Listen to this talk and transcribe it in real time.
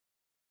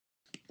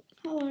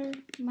Hello,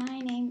 my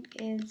name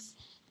is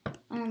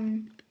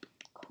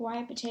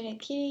Kawaii Potato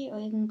Kitty, or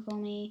you can call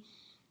me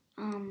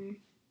 _anime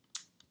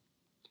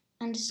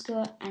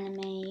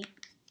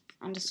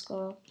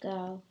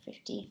 _girl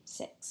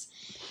 56.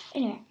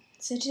 Anyway,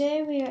 so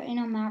today we are in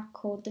a map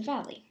called the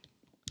Valley.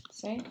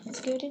 So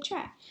let's give it a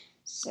try.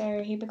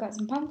 So here we got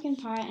some pumpkin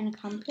pie and a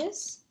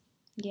compass.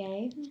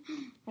 Yay,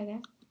 I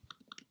guess.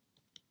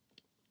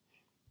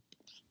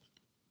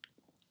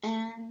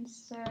 And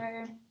so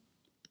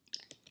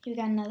here we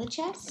got another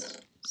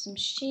chest, some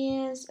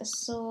shears, a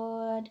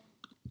sword,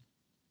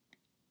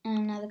 and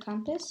another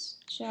compass.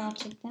 Sure, I'll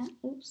take that.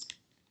 Oops.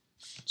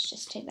 Let's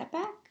just take that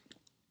back.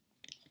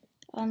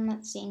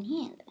 Let's see in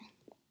here then.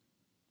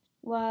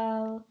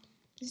 Well,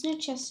 there's no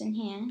chest in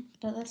here,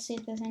 but let's see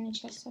if there's any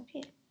chests up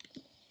here.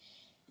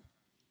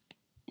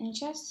 Any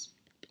chests?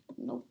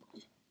 Nope.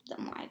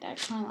 Then why did I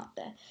climb up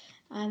there?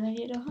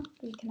 Maybe it'll help.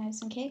 We can have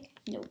some cake?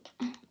 Nope.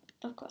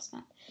 Of course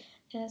not.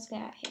 Okay, let's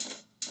get out here.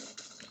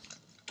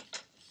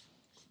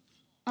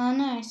 Oh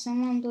no,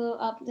 someone blew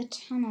up the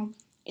tunnel.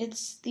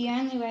 It's the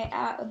only way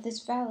out of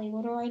this valley.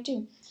 What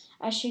do?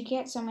 I should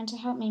get someone to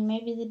help me.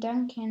 Maybe the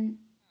Duncan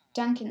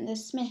the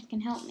Smith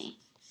can help me.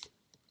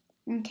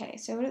 Okay,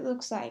 so what it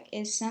looks like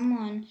is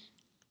someone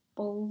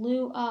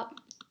blew up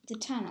the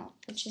tunnel,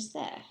 which is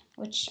there,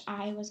 which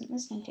I wasn't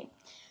listening to.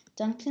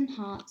 Duncan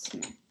Hart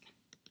Smith.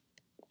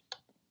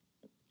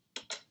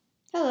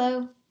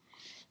 Hello.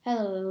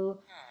 Hello.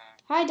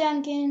 Hi,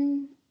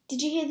 Duncan.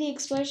 Did you hear the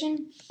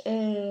explosion?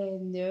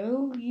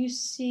 No. You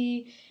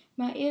see,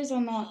 my ears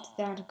are not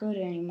that good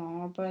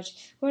anymore, but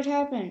what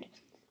happened?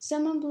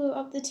 Someone blew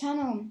up the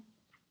tunnel.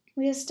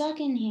 We are stuck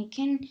in here.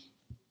 Can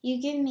you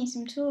give me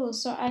some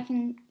tools so I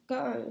can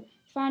go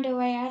find a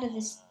way out of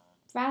this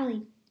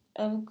valley?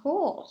 Of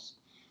course.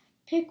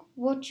 Pick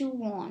what you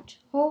want.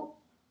 Hope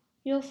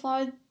you'll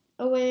find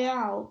a way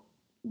out.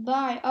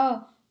 Bye.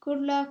 Oh,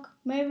 good luck.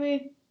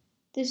 Maybe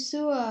the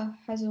sewer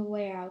has a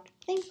way out.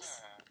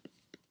 Thanks.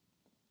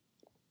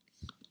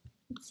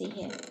 Let's see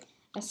here.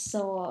 A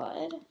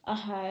sword, a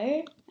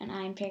hoe, an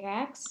iron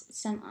pickaxe,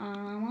 some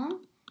armor,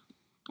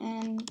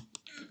 and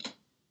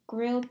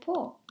grilled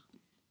pork.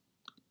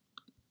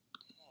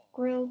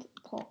 Grilled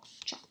pork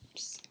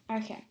chops.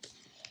 Okay.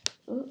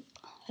 Ooh,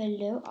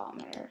 hello,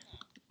 armor.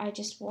 I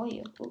just wore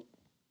you. Ooh,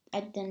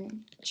 I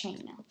didn't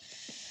chainmail.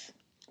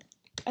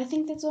 I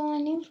think that's all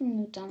I need from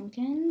you,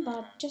 Duncan,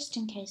 but just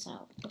in case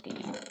I'll look at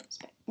you.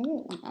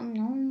 Ooh,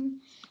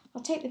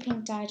 I'll take the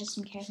pink dye just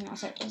in case, and I'll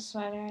take the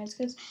sweater eyes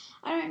because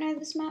I don't know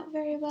this map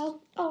very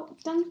well. Oh,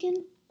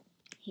 Duncan,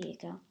 here you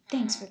go.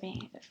 Thanks for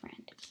being a good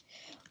friend.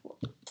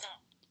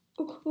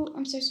 Oh,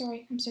 I'm so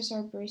sorry. I'm so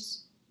sorry,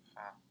 Bruce.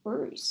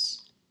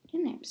 Bruce?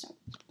 Your name's not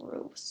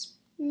Bruce.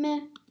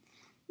 Meh.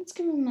 Let's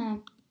give him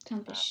a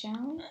compass,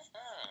 shall we?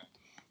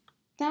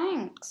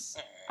 Thanks.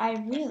 I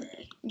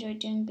really enjoyed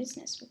doing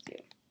business with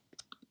you.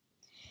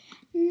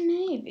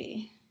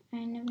 Maybe.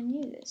 I never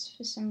knew this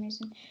for some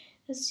reason.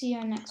 Let's see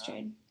our next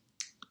trade.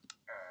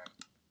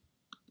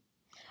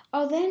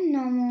 Oh, they're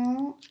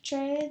normal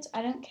trades.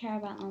 I don't care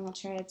about normal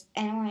trades.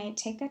 Anyway,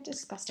 take that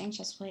disgusting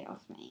chest plate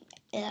off me.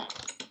 Ugh.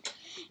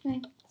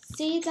 Anyway,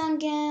 see you,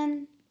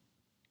 Duncan.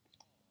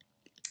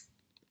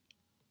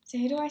 So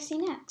who do I see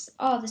next?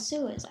 Oh, the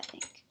sewers, I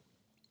think.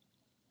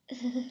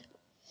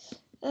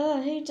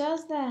 Ugh, who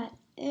does that?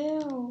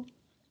 Ew.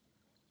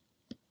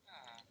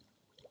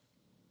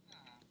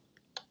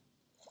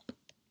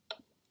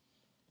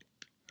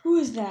 Who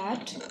is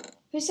that?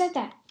 Who said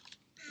that?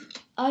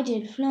 I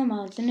did,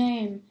 Flammer. The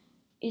name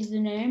is the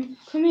name.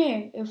 Come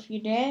here, if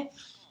you dare.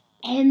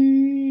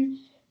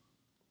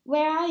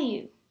 Where are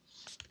you?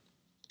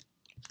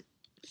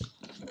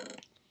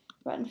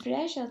 Rotten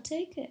flesh, I'll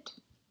take it.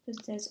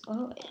 Because there's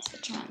always the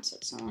chance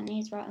that someone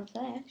needs rotten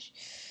flesh.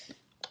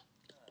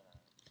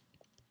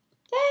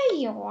 There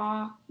you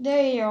are.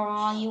 There you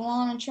are. You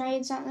want to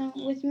trade something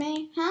with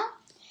me, huh?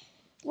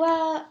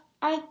 Well,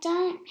 I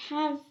don't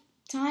have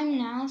time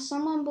now.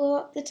 Someone blew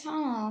up the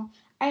tunnel.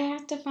 I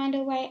have to find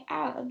a way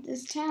out of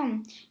this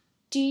town.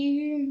 Do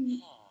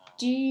you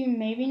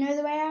maybe know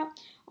the way out?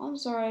 I'm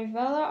sorry,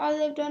 fella. I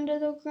lived under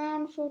the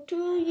ground for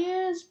 2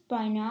 years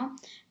by now.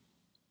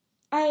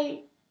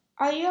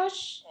 Are you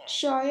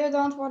sure you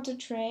don't want to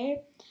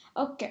trade?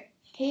 Okay,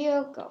 here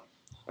you go.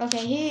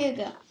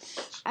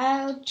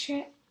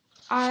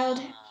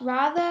 I'd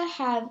rather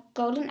have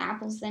golden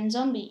apples than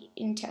zombie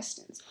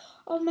intestines.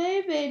 Or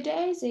maybe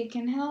Daisy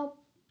can help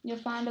you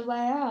find a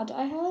way out.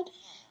 I heard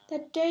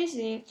that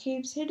Daisy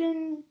keeps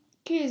hidden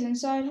keys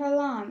inside her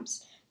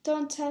lamps.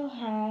 Don't tell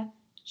her.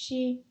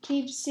 She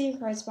keeps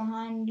secrets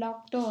behind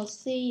locked doors.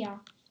 See ya.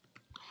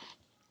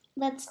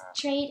 Let's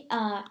trade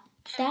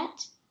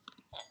that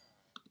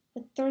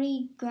for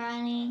 3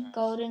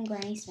 golden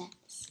granny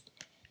smiths.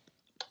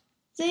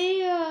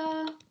 See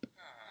ya.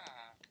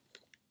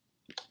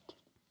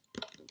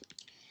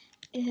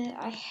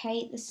 I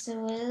hate the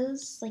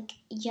sewers. Like,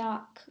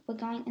 yuck. We're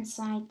going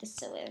inside the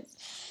sewers.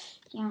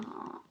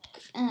 Yuck.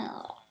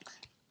 Ugh.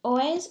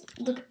 Always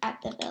look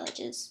at the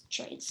villagers'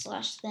 trade /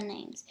 the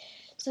names.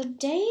 So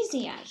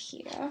Daisy, I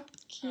hear,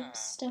 keeps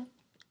stuff.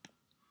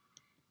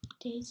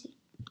 Daisy.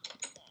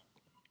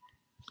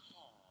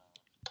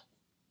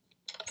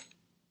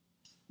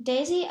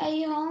 Daisy, are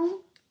you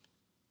home?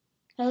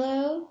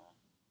 Hello?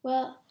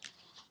 Well,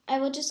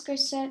 I will just go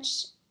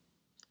search.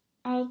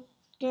 I'll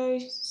go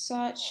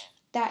search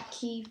that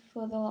key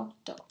for the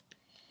locked door.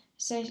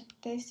 So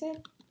they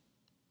said,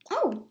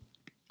 oh,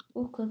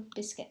 we'll cook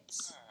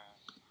biscuits.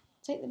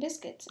 Take the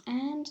biscuits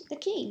and the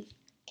key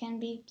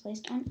can be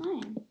placed on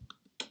iron.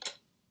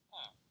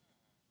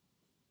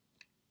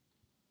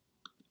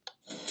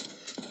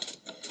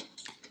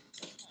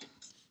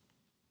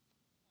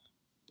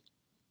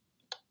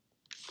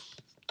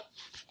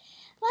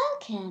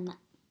 Welcome.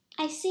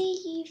 I see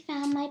you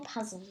found my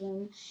puzzle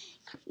room.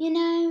 You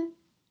know,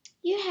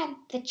 you had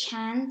the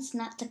chance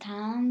not to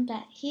come,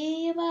 but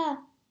here you are.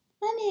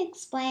 Let me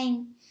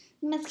explain.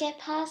 You must get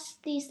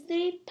past these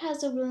 3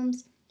 puzzle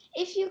rooms.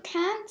 If you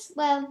can't,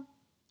 well,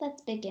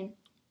 let's begin.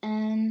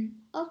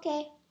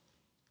 Okay.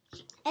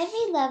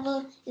 Every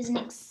level is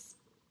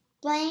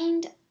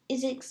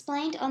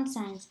explained on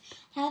signs.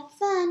 Have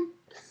fun.